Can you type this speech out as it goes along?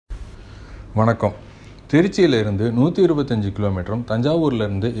வணக்கம். திருச்சியிலிருந்து 125 கிலோமீட்டரும்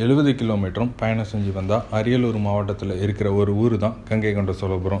தஞ்சாவூர்லேருந்து 70 கிலோமீட்டரும் பயணம் செஞ்சு வந்தால் அரியலூர் மாவட்டத்தில் இருக்கிற ஒரு ஊர் தான் கங்கைகொண்ட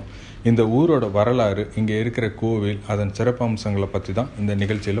சோழபுரம். இந்த ஊரோட வரலாறு, இங்கே இருக்கிற கோவில், அதன் சிறப்பம்சங்களை பற்றி தான் இந்த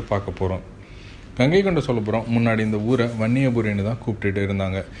நிகழ்ச்சியில் பார்க்க போகிறோம். கங்கைகொண்ட சோழபுரம் முன்னாடி இந்த ஊரை வன்னியபுரின்னு தான் கூப்பிட்டுட்டு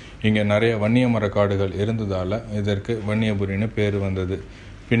இருந்தாங்க. இங்கே நிறைய வன்னிய மர காடுகள் இருந்ததால் இதற்கு வன்னியபுரின்னு பேர் வந்தது.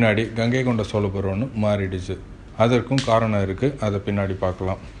 பின்னாடி கங்கைகொண்ட சோழபுரம்னு மாறிடுச்சு. அதற்கும் காரணம் இருக்குது, அதை பின்னாடி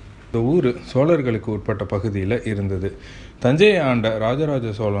பார்க்கலாம். இந்த ஊர் சோழர்களுக்கு உட்பட்ட பகுதியில் இருந்தது. தஞ்சையை ஆண்ட ராஜராஜ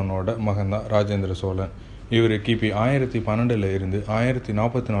சோழனோட மகன்தான் ராஜேந்திர சோழன். இவர் கிபி 1012 இருந்து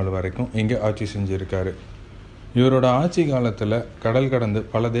 1044 வரைக்கும் இங்கே ஆட்சி செஞ்சுருக்காரு. இவரோட ஆட்சி காலத்தில் கடல் கடந்து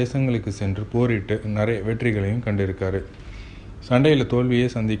பல தேசங்களுக்கு சென்று போரிட்டு நிறைய வெற்றிகளையும் கண்டிருக்காரு. சண்டையில் தோல்வியே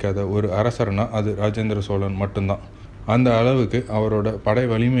சந்திக்காத ஒரு அரசர்னா அது ராஜேந்திர சோழன் மட்டும்தான். அந்த அளவுக்கு அவரோட படை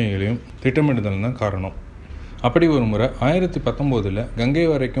வலிமைகளையும் திட்டமிடுதல் தான் காரணம். அப்படி ஒரு முறை 1019 கங்கை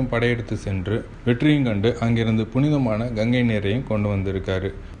வரைக்கும் படையெடுத்து சென்று வெற்றியும் கண்டு அங்கிருந்து புனிதமான கங்கை நீரையும் கொண்டு வந்திருக்காரு.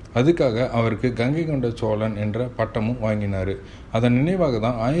 அதுக்காக அவருக்கு கங்கைகொண்ட சோழன் என்ற பட்டமும் வாங்கினார். அதன் நினைவாக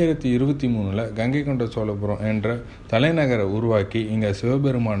தான் 1023 கங்கைகொண்ட சோழபுரம் என்ற தலைநகரை உருவாக்கி இங்கே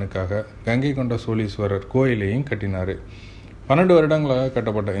சிவபெருமானுக்காக கங்கைகொண்ட சோழீஸ்வரர் கோயிலையும் கட்டினார். 12 வருடங்களாக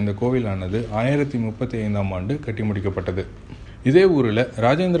கட்டப்பட்ட இந்த கோவிலானது 1035ஆம் ஆண்டு கட்டி முடிக்கப்பட்டது. இதே ஊரில்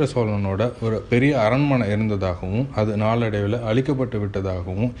ராஜேந்திர சோழனோட ஒரு பெரிய அரண்மனை இருந்ததாகவும் அது நாளடைவில் அழிக்கப்பட்டு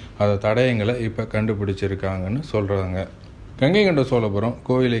விட்டதாகவும் அதை தடயங்களை இப்போ கண்டுபிடிச்சிருக்காங்கன்னு சொல்கிறாங்க. கங்கைகொண்ட சோழபுரம்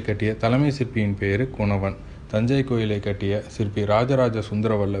கோயிலை கட்டிய தலைமை சிற்பியின் பேர் குணவன். தஞ்சை கோயிலை கட்டிய சிற்பி ராஜராஜ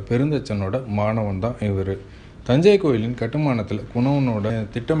சுந்தரவல்ல பெருந்தச்சனோட மாணவன் தான் இவர். தஞ்சை கோயிலின் கட்டுமானத்தில் குணவனோட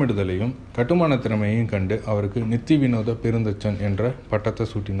திட்டமிடுதலையும் கட்டுமான திறமையையும் கண்டு அவருக்கு நித்தி வினோத பெருந்தச்சன் என்ற பட்டத்தை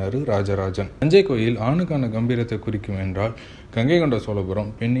சூட்டினார் ராஜராஜன். தஞ்சை கோயில் ஆணுக்கான கம்பீரத்தை குறிக்கும் என்றால் கங்கைகொண்ட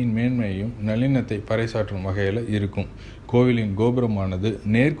சோழபுரம் பெண்ணின் மேன்மையையும் நளினத்தை பறைசாற்றும் வகையில் இருக்கும். கோவிலின் கோபுரமானது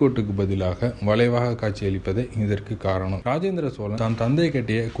நேர்கோட்டுக்கு பதிலாக வளைவாக காட்சியளிப்பதே இதற்கு காரணம். ராஜேந்திர சோழன் தான் தந்தை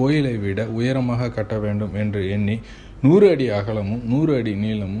கட்டிய கோயிலை விட உயரமாக கட்ட வேண்டும் என்று எண்ணி 100 அடி அகலமும் 100 அடி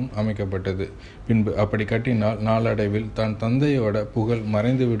நீளமும் அமைக்கப்பட்டது. பின்பு அப்படி கட்டினால் நாளடைவில் தன் தந்தையோட புகழ்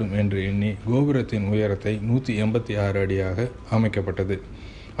மறைந்துவிடும் என்று எண்ணி கோபுரத்தின் உயரத்தை 186 அடியாக அமைக்கப்பட்டது.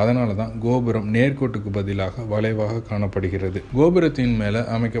 அதனால தான் கோபுரம் நேர்கோட்டுக்கு பதிலாக வளைவாக காணப்படுகிறது. கோபுரத்தின் மேலே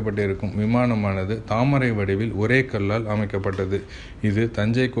அமைக்கப்பட்டிருக்கும் விமானமானது தாமரை வடிவில் ஒரே கல்லால் அமைக்கப்பட்டது. இது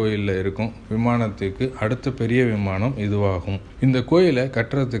தஞ்சை கோயிலில் இருக்கும் விமானத்துக்கு அடுத்த பெரிய விமானம் இதுவாகும். இந்த கோயிலை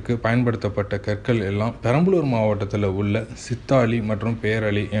கட்டுறதுக்கு பயன்படுத்தப்பட்ட கற்கள் எல்லாம் பெரம்பலூர் மாவட்டத்தில் உள்ள சித்தாளி மற்றும்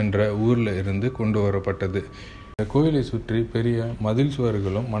பேரளி என்ற ஊரில் இருந்து கொண்டு வரப்பட்டது. இந்த கோயிலை சுற்றி பெரிய மதில்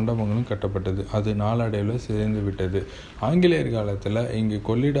சுவர்களும் மண்டபங்களும் கட்டப்பட்டது. அது நாளடைவில் சிதைந்து விட்டது. ஆங்கிலேயர் காலத்தில் இங்கு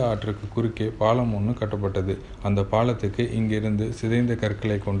கொள்ளிட ஆற்றுக்கு குறுக்கே பாலம் ஒன்று கட்டப்பட்டது. அந்த பாலத்துக்கு இங்கிருந்து சிதைந்த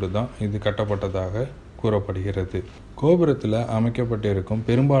கற்களை கொண்டு தான் இது கட்டப்பட்டதாக கூறப்படுகிறது. கோபுரத்தில் அமைக்கப்பட்டிருக்கும்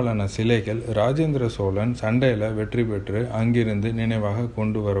பெரும்பாலான சிலைகள் ராஜேந்திர சோழன் சண்டையில் வெற்றி பெற்று அங்கிருந்து நினைவாக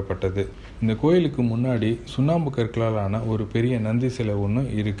கொண்டு வரப்பட்டது. இந்த கோயிலுக்கு முன்னாடி சுண்ணாம்பு கற்களாலான ஒரு பெரிய நந்தி சிலை ஒன்று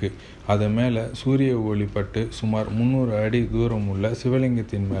இருக்குது. அது மேலே சூரிய ஒளிப்பட்டு சுமார் 300 அடி தூரம் உள்ள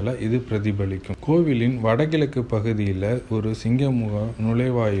சிவலிங்கத்தின் மேலே இது பிரதிபலிக்கும். கோவிலின் வடகிழக்கு பகுதியில் ஒரு சிங்கமுக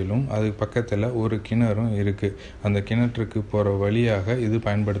நுழைவாயிலும் அது பக்கத்தில் ஒரு கிணறும் இருக்குது. அந்த கிணற்றுக்கு போகிற வழியாக இது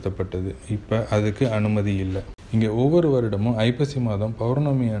பயன்படுத்தப்பட்டது. இப்போ அதுக்கு அனுமதி இல்லை. இங்கே ஒவ்வொரு வருடமும் ஐப்பசி மாதம்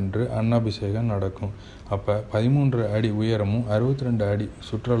பௌர்ணமி அன்று அன்னாபிஷேகம் நடக்கும். அப்போ 13 அடி உயரமும் 62 அடி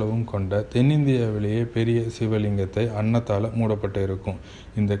சுற்றளவும் கொண்ட தென்னிந்தியாவிலேயே பெரிய சிவலிங்கத்தை அன்னத்தால் மூடப்பட்டு இருக்கும்.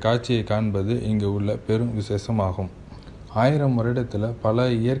 இந்த காட்சியை காண்பது இங்கு உள்ள பெரும் விசேஷமாகும். 1000 வருடத்தில் பல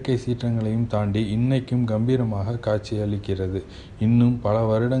இயற்கை சீற்றங்களையும் தாண்டி இன்னைக்கும் கம்பீரமாக காட்சி அளிக்கிறது. இன்னும் பல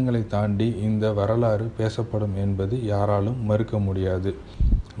வருடங்களை தாண்டி இந்த வரலாறு பேசப்படும் என்பது யாராலும் மறுக்க முடியாது.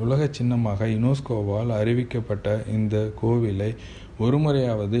 உலக சின்னமாக யுனெஸ்கோவால் அறிவிக்கப்பட்ட இந்த கோவிலை ஒரு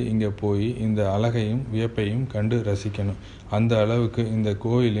முறையாவது இங்கே போய் இந்த அழகையும் வியப்பையும் கண்டு ரசிக்கணும். அந்த அளவுக்கு இந்த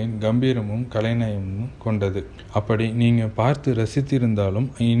கோயிலின் கம்பீரமும் கலைநயமும் கொண்டது. அப்படி நீங்கள் பார்த்து ரசித்திருந்தாலும்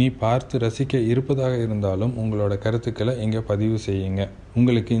இனி பார்த்து ரசிக்க இருப்பதாக இருந்தாலும் உங்களோட கருத்துக்களை இங்கே பதிவு செய்யுங்க.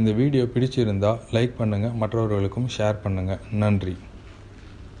 உங்களுக்கு இந்த வீடியோ பிடிச்சிருந்தால் லைக் பண்ணுங்கள், மற்றவர்களுக்கும் ஷேர் பண்ணுங்கள். நன்றி.